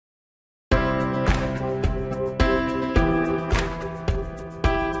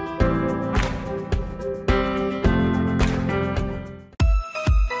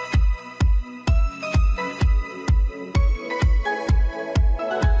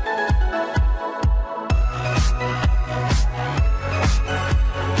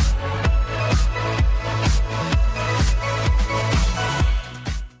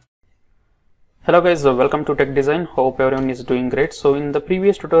Hello guys, welcome to Tech Design. Hope everyone is doing great. So in the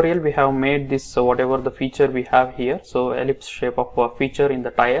previous tutorial we have made this whatever the feature we have here, so ellipse shape of a feature in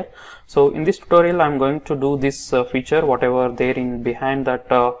the tire. So in this tutorial I'm going to do this feature whatever there in behind that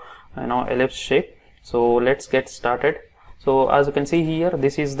ellipse shape. So let's get started. So as you can see here,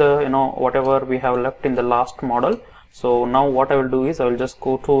 this is the whatever we have left in the last model. So now what I will do is I will just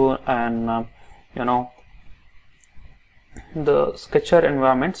go to an the sketcher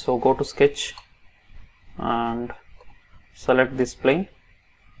environment. So go to sketch and select this plane.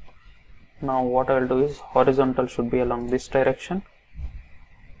 Now what I will do is horizontal should be along this direction,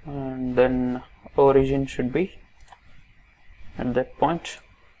 and then origin should be at that point.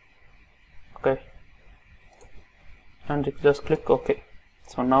 Okay, and just click OK.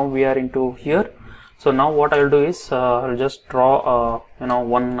 So now we are into here. So now what I will do is I'll just draw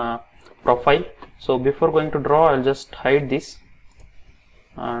one profile. So before going to draw, I'll just hide this,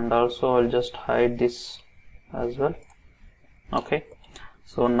 and also I'll just hide this as well. Okay,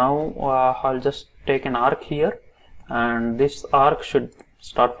 so now I'll just take an arc here, and this arc should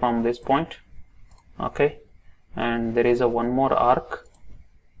start from this point. Okay, and there is a one more arc.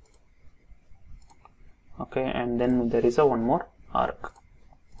 Okay, and then there is a one more arc.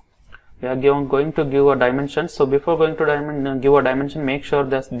 We are going to give a dimension. So before going to give a dimension, make sure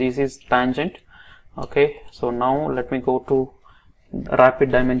that this is tangent. Okay, so now let me go to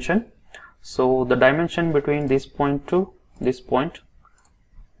rapid dimension. So the dimension between this point to this point,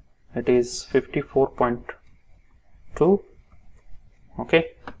 it is 54.2.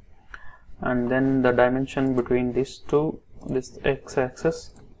 okay, and then the dimension between this to this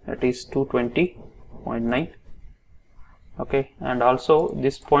x-axis, it is 220.9. okay, and also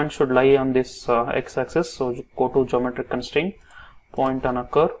this point should lie on this x-axis. So go to geometric constraint, point on a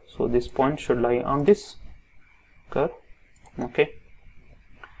curve. So this point should lie on this curve. Okay,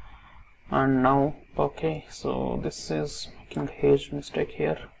 and now okay, so this is making a huge mistake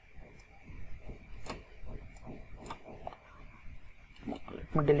here.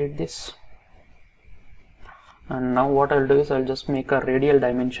 Let me delete this. And now what I'll do is I'll just make a radial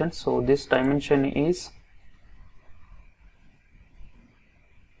dimension. So this dimension is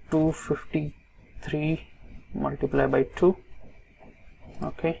 253 multiplied by 2.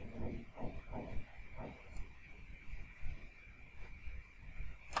 Okay,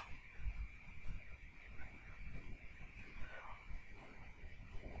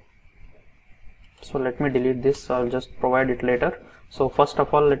 so let me delete this. I'll just provide it later. So first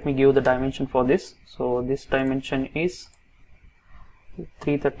of all, let me give the dimension for this. So this dimension is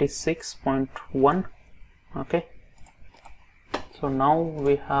 336.1. okay, so now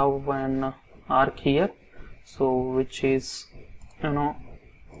we have an arc here, so which is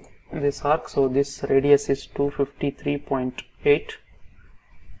this arc. So this radius is 253.8.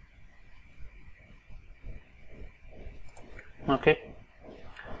 okay,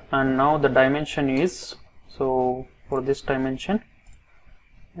 and now the dimension is, so for this dimension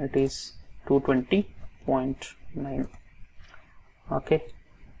it is 220.9. okay,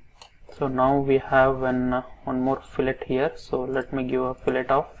 so now we have one more fillet here. So let me give a fillet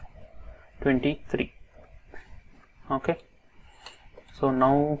of 23. okay, so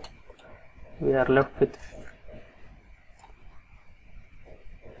now we are left with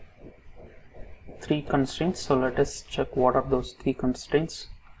 3 constraints. So let us check what are those 3 constraints.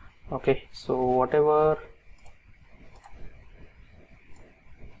 Okay, so whatever,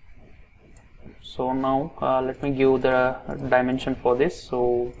 so now let me give the dimension for this.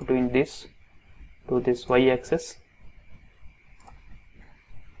 So between this to this y-axis,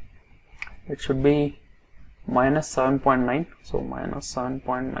 it should be minus 7.9. so minus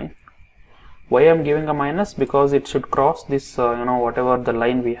 7.9. Why I'm giving a minus? Because it should cross this whatever the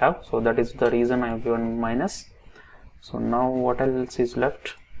line we have. So that is the reason I have given minus. So now what else is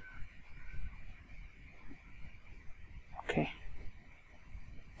left? Okay,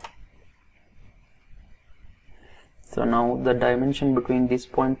 so now the dimension between this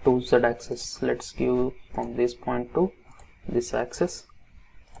point to z axis, let's give from this point to this axis,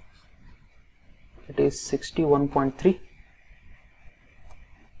 it is 61.3.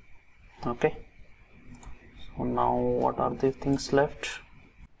 okay, so now what are the things left?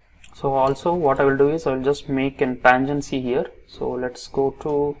 So also what I will do is I will just make a tangency here. So let's go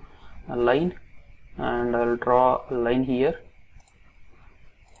to a line, and I will draw a line here.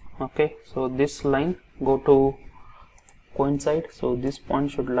 Okay, so this line go to coincide, so this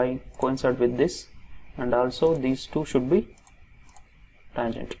point should coincide with this, and also these two should be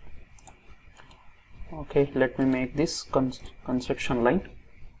tangent. Okay, let me make this construction line.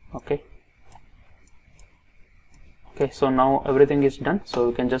 Okay, Okay, so now everything is done, so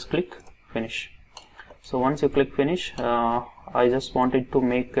you can just click finish. So once you click finish, I just wanted to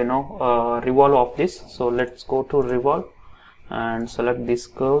make revolve of this. So let's go to revolve and select these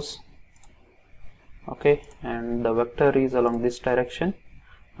curves. Okay, and the vector is along this direction,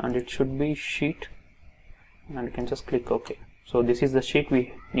 and it should be sheet, and you can just click OK. So this is the sheet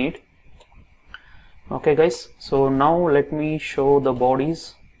we need. Okay guys, so now let me show the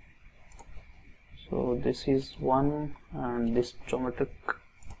bodies. So this is one, and this geometric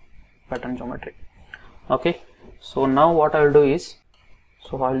pattern geometry. Okay, so now what I'll do is,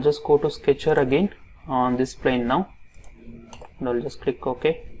 so I'll just go to sketcher again on this plane now, and I'll just click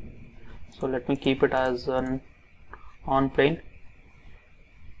OK. So let me keep it as an on plane.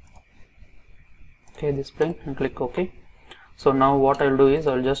 Okay, this plane, and click OK. So now what I'll do is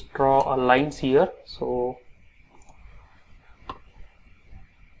I'll just draw a lines here. So it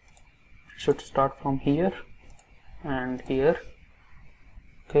should start from here and here.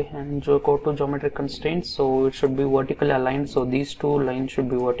 Okay, and go to geometric constraints. So it should be vertically aligned. So these two lines should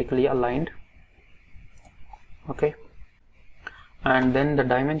be vertically aligned. Okay, and then the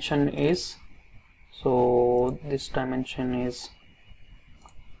dimension is, so this dimension is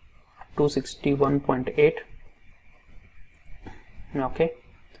 261.8. Okay,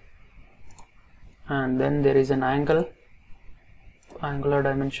 and then there is an angular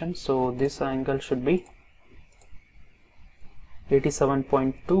dimension. So this angle should be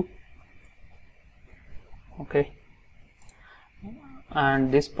 87.2. Okay,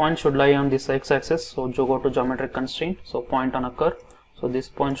 and this point should lie on this x-axis. So go to geometric constraint, so point on a curve. So this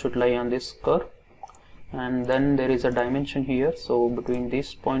point should lie on this curve, and then there is a dimension here. So between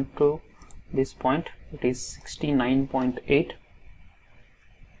this point to this point, it is 69.8.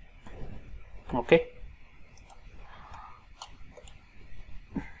 Okay,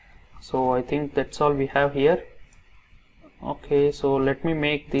 so I think that's all we have here. Okay, so let me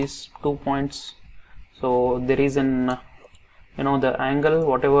make these 2 points. So there is an the angle,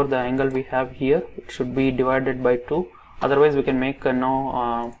 whatever the angle we have here, it should be divided by 2. Otherwise we can make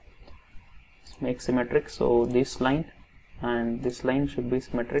make symmetric. So this line and this line should be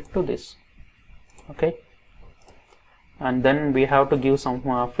symmetric to this. Okay, and then we have to give some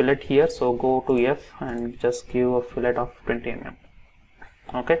fillet here. So go to F and just give a fillet of 20 mm.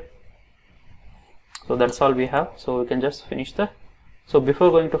 Okay, so that's all we have. So we can just finish the, so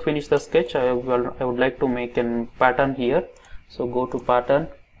before going to finish the sketch, I would like to make a pattern here. So go to pattern,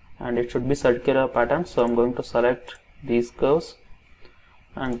 and it should be circular pattern. So I'm going to select these curves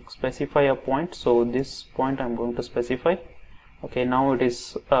and specify a point. So this point I'm going to specify. Okay, now it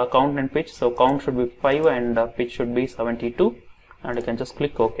is count and pitch. So count should be 5 and pitch should be 72, and I can just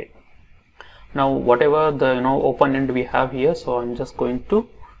click OK. Now whatever the open end we have here, so I'm just going to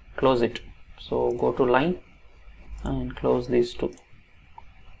close it. So go to line and close these two.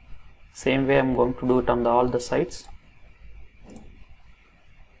 Same way I'm going to do it on all the sides.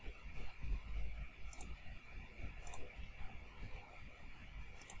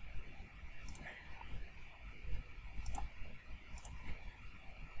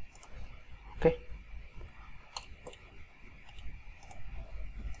 Okay,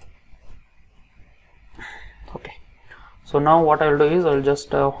 okay. So now what I'll do is I'll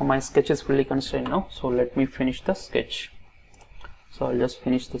just my sketch is fully constrained now. So let me finish the sketch. So I'll just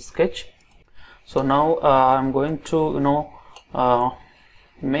finish the sketch. So now I'm going to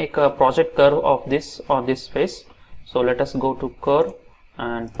make a project curve of this or this face. So let us go to curve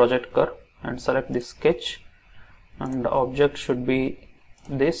and project curve and select this sketch, and the object should be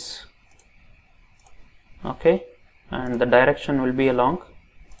this. Okay, and the direction will be along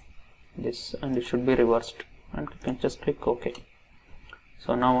this, and it should be reversed, and you can just click OK.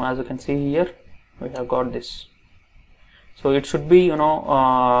 So now as you can see here, we have got this. So it should be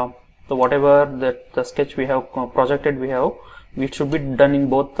the whatever that the sketch we have projected, it should be done in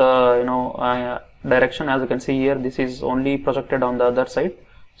both direction. As you can see here, this is only projected on the other side.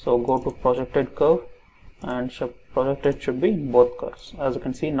 So go to projected curve, and projected should be in both curves. As you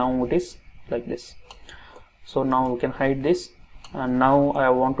can see, now it is like this. So now we can hide this, and now I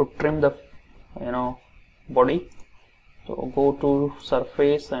want to trim the body. So go to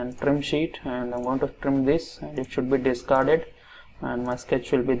surface and trim sheet, and I'm going to trim this, and it should be discarded, and my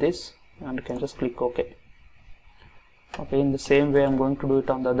sketch will be this, and you can just click OK. Okay, in the same way I'm going to do it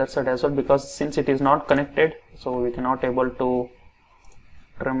on the other side as well, because since it is not connected, so we cannot able to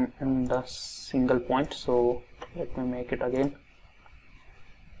trim in the single point. So let me make it again.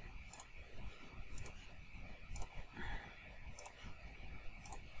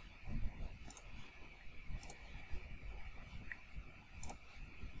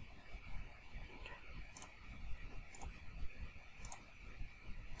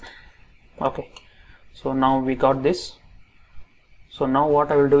 Okay, So now we got this. So now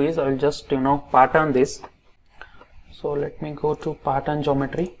what I will do is I will just pattern this. So let me go to pattern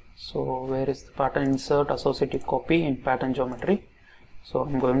geometry. So where is the pattern? Insert associative copy in pattern geometry. So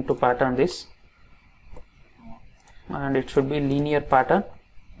I'm going to pattern this, and it should be linear pattern,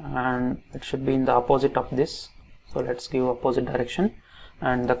 and it should be in the opposite of this. So let's give opposite direction,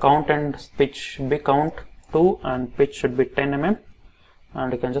 and the count and pitch should be count 2 and pitch should be 10 mm,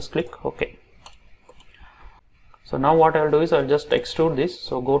 and you can just click OK. So now what I'll do is I'll just extrude this.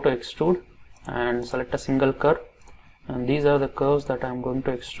 So go to extrude and select a single curve, and these are the curves that I'm going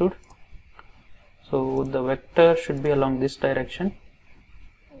to extrude. So the vector should be along this direction,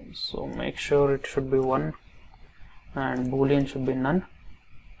 so make sure it should be 1 and boolean should be none.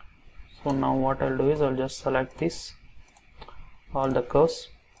 So now what I'll do is I'll just select this, all the curves,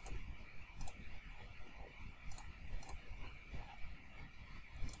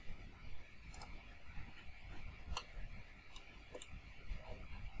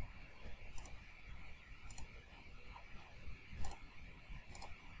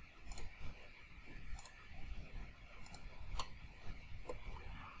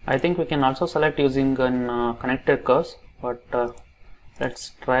 I think we can also select using connected curves, but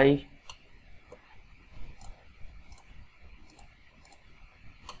let's try.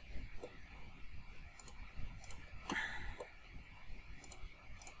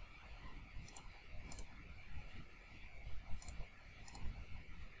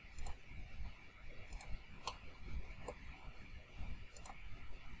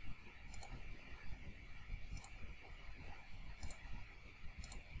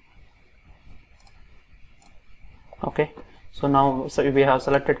 Okay, so now we have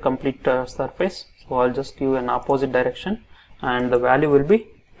selected complete surface. So I'll just give an opposite direction, and the value will be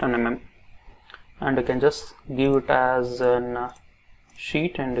 10 mm, and you can just give it as a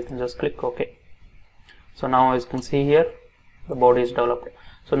sheet, and you can just click OK. So now as you can see here, the body is developed.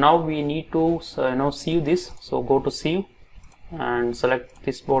 So now we need to sieve this. So go to sieve and select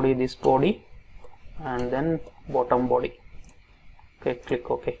this body, and then bottom body. Okay, click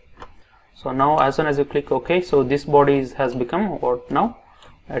OK. So now as soon as you click OK, so this body has become what? Now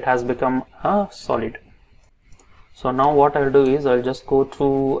it has become a solid. So now what I'll do is I'll just go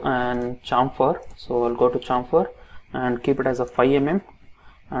to and chamfer. So I'll go to chamfer and keep it as a 5 mm,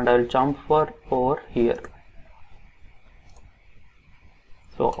 and I'll chamfer over here.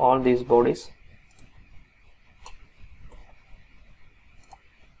 So all these bodies.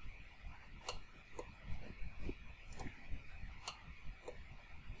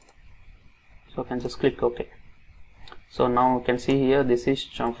 So I can just click OK. So now you can see here this is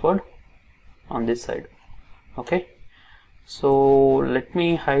chamfered on this side. Okay, so let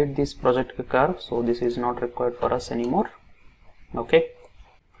me hide this project curve. So this is not required for us anymore. Okay,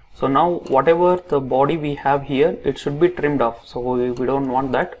 so now whatever the body we have here, it should be trimmed off. So we don't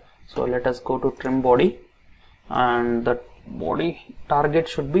want that. So let us go to trim body, and the body target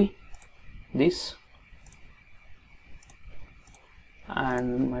should be this,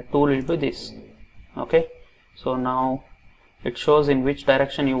 and my tool will be this. Okay, so now it shows in which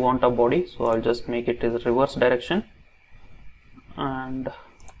direction you want a body. So I'll just make it as reverse direction, and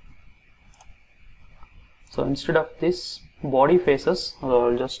so instead of this body faces,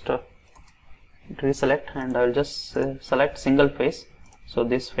 I'll just reselect, and I'll just select single face. So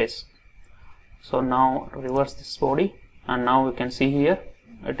this face. So now reverse this body, and now you can see here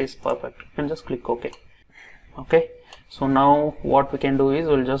it is perfect. You can just click OK. Okay, so now what we can do is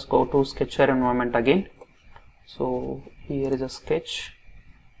we'll just go to sketcher environment again. So here is a sketch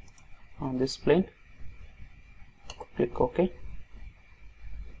on this plane. Click OK.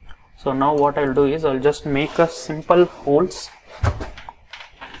 So now what I'll do is I'll just make a simple holes.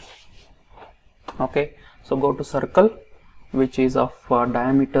 Okay, so go to circle, which is of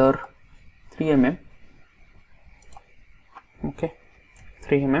diameter 3 mm. Okay,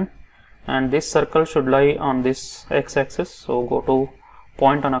 3 mm, and this circle should lie on this x-axis. So go to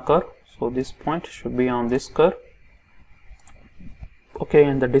point on a curve. So this point should be on this curve. Okay,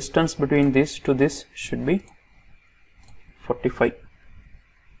 and the distance between this to this should be 45.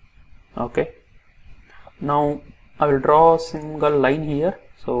 Okay, now I will draw a single line here.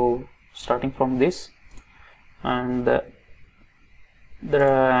 So starting from this, and the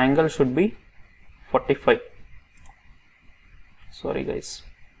angle should be 45. Sorry guys,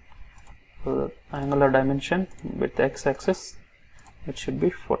 so the angular dimension with the x-axis, it should be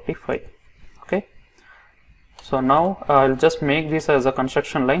 45. Okay, so now I'll just make this as a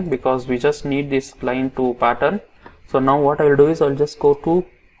construction line, because we just need this line to pattern. So now what I'll do is I'll just go to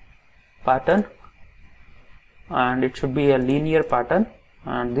pattern, and it should be a linear pattern,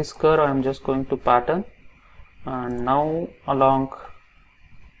 and this curve I am just going to pattern, and now along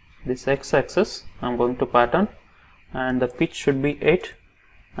this x-axis I am going to pattern, and the pitch should be 8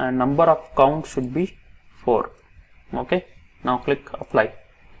 and number of count should be 4. Okay, now click apply.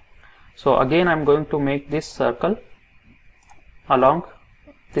 So again I am going to make this circle along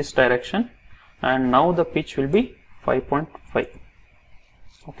this direction, and now the pitch will be 5.5.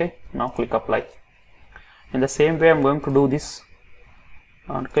 okay, now click apply. In the same way I am going to do this.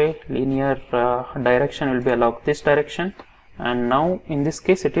 Okay, linear direction will be along this direction, and now in this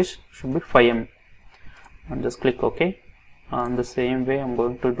case it is should be 5 mm, and just click OK. And the same way I am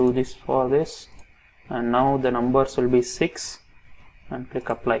going to do this for this, and now the numbers will be 6 and click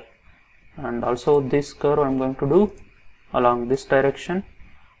apply. And also this curve I am going to do along this direction,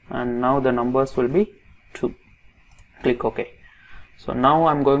 and now the numbers will be 2. Click OK. So now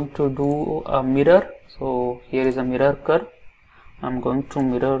I am going to do a mirror. So here is a mirror curve. I am going to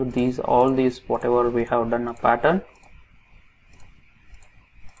mirror these, all these, whatever we have done a pattern.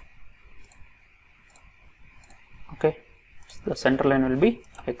 Okay, the center line will be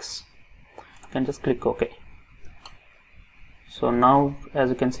X. You can just click OK. So now as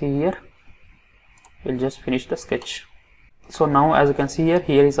you can see here, we'll just finish the sketch. So now as you can see here,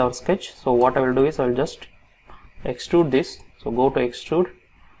 here is our sketch. So what I will do is I will just extrude this. So go to extrude,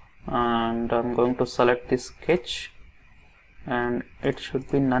 and I'm going to select this sketch, and it should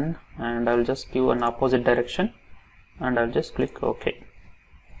be none, and I'll just give an opposite direction, and I'll just click OK.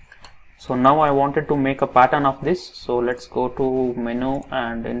 So now I wanted to make a pattern of this. So let's go to menu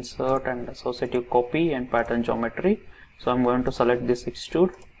and insert and associative copy and pattern geometry. So I'm going to select this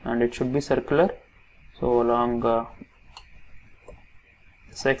extrude, and it should be circular. So along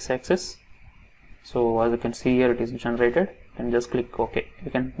this x-axis. So as you can see here, it is generated, and just click OK.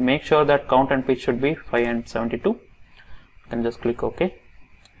 You can make sure that count and pitch should be 5 and 72. You can just click OK.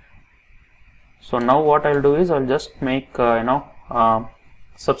 So now what I'll do is I'll just make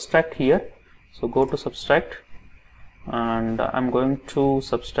subtract here. So go to subtract, and I'm going to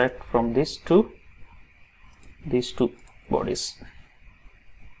subtract from these two bodies.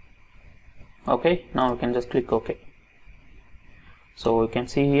 Okay, now you can just click OK. So you can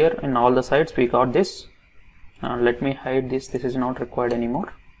see here in all the sides we got this. Let me hide this. This is not required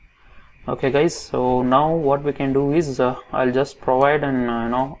anymore. Okay guys, so now what we can do is I'll just provide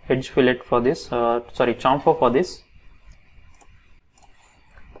an edge fillet for this, chamfer for this.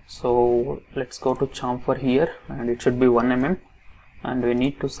 So let's go to chamfer here, and it should be 1 mm, and we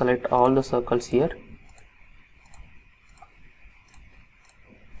need to select all the circles here.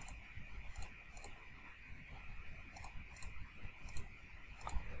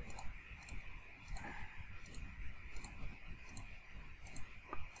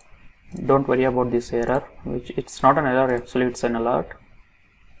 Don't worry about this error, which it's not an error, actually it's an alert.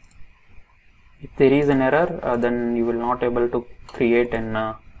 If there is an error, then you will not able to create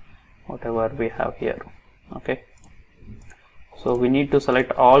an whatever we have here. Okay, so we need to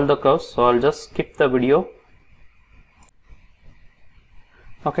select all the curves, so I'll just skip the video.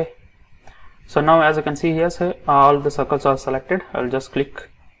 Okay, so now as you can see here, all the circles are selected. I'll just click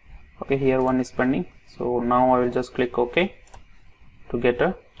OK. Here one is pending, so now I will just click OK to get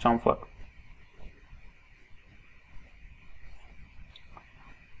a chamfer.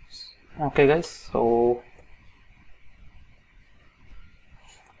 Okay guys, so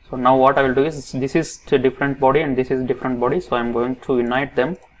now what I will do is, this is a different body and this is different body, so I'm going to unite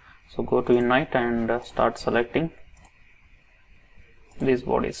them. So go to unite and start selecting these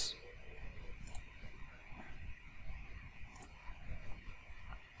bodies.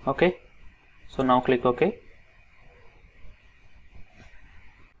 Okay, so now click OK.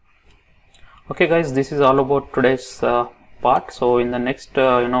 Okay guys, this is all about today's part. So in the next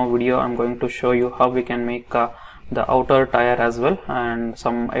video I'm going to show you how we can make the outer tire as well, and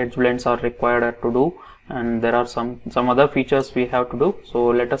some edge blends are required to do, and there are some other features we have to do. So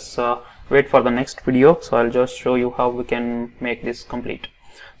let us wait for the next video. So I'll just show you how we can make this complete.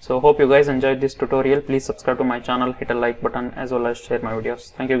 So hope you guys enjoyed this tutorial. Please subscribe to my channel, hit a like button, as well as share my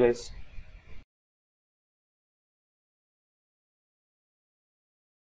videos. Thank you guys.